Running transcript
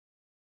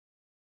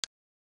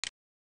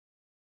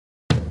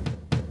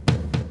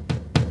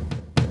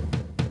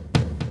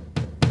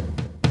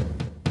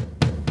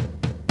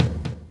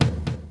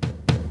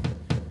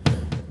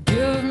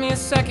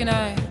second,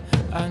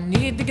 I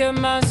need to get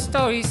my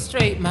story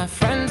straight. My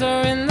friends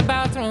are in the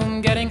bathroom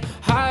getting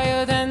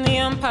higher than the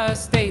Empire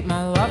State.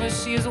 My lover,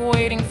 she is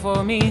waiting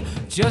for me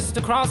just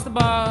across the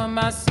bar.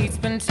 My seat's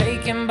been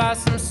taken by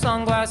some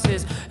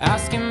sunglasses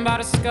asking about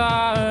a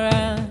scar,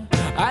 and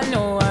I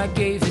know I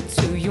gave it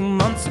to you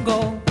months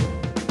ago.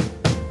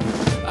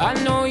 I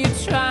know you're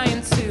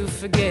trying to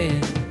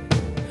forget,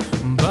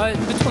 but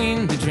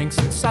between the drinks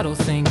and subtle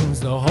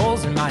things, the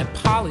holes in my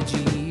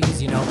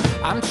apologies, you know,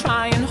 I'm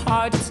trying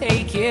hard to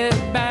take it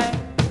back.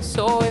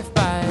 So if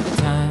by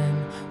the time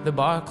the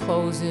bar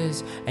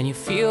closes and you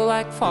feel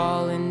like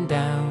falling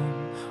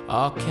down,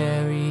 I'll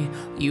carry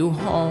you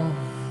home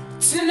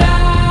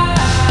tonight.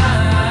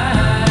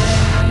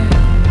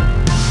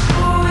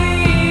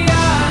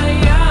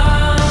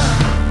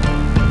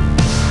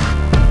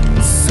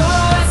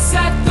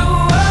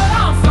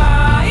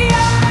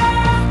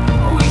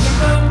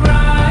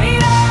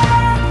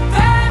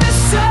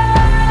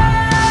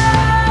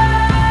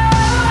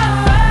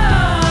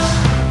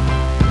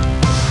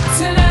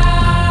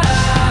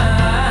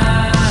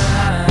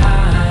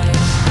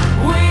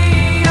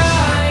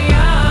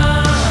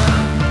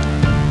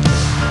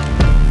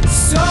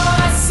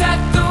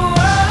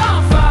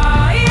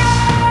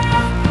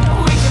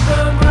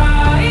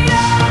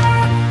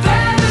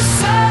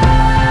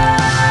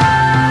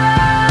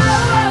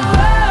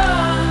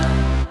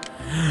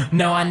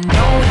 Now I know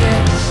that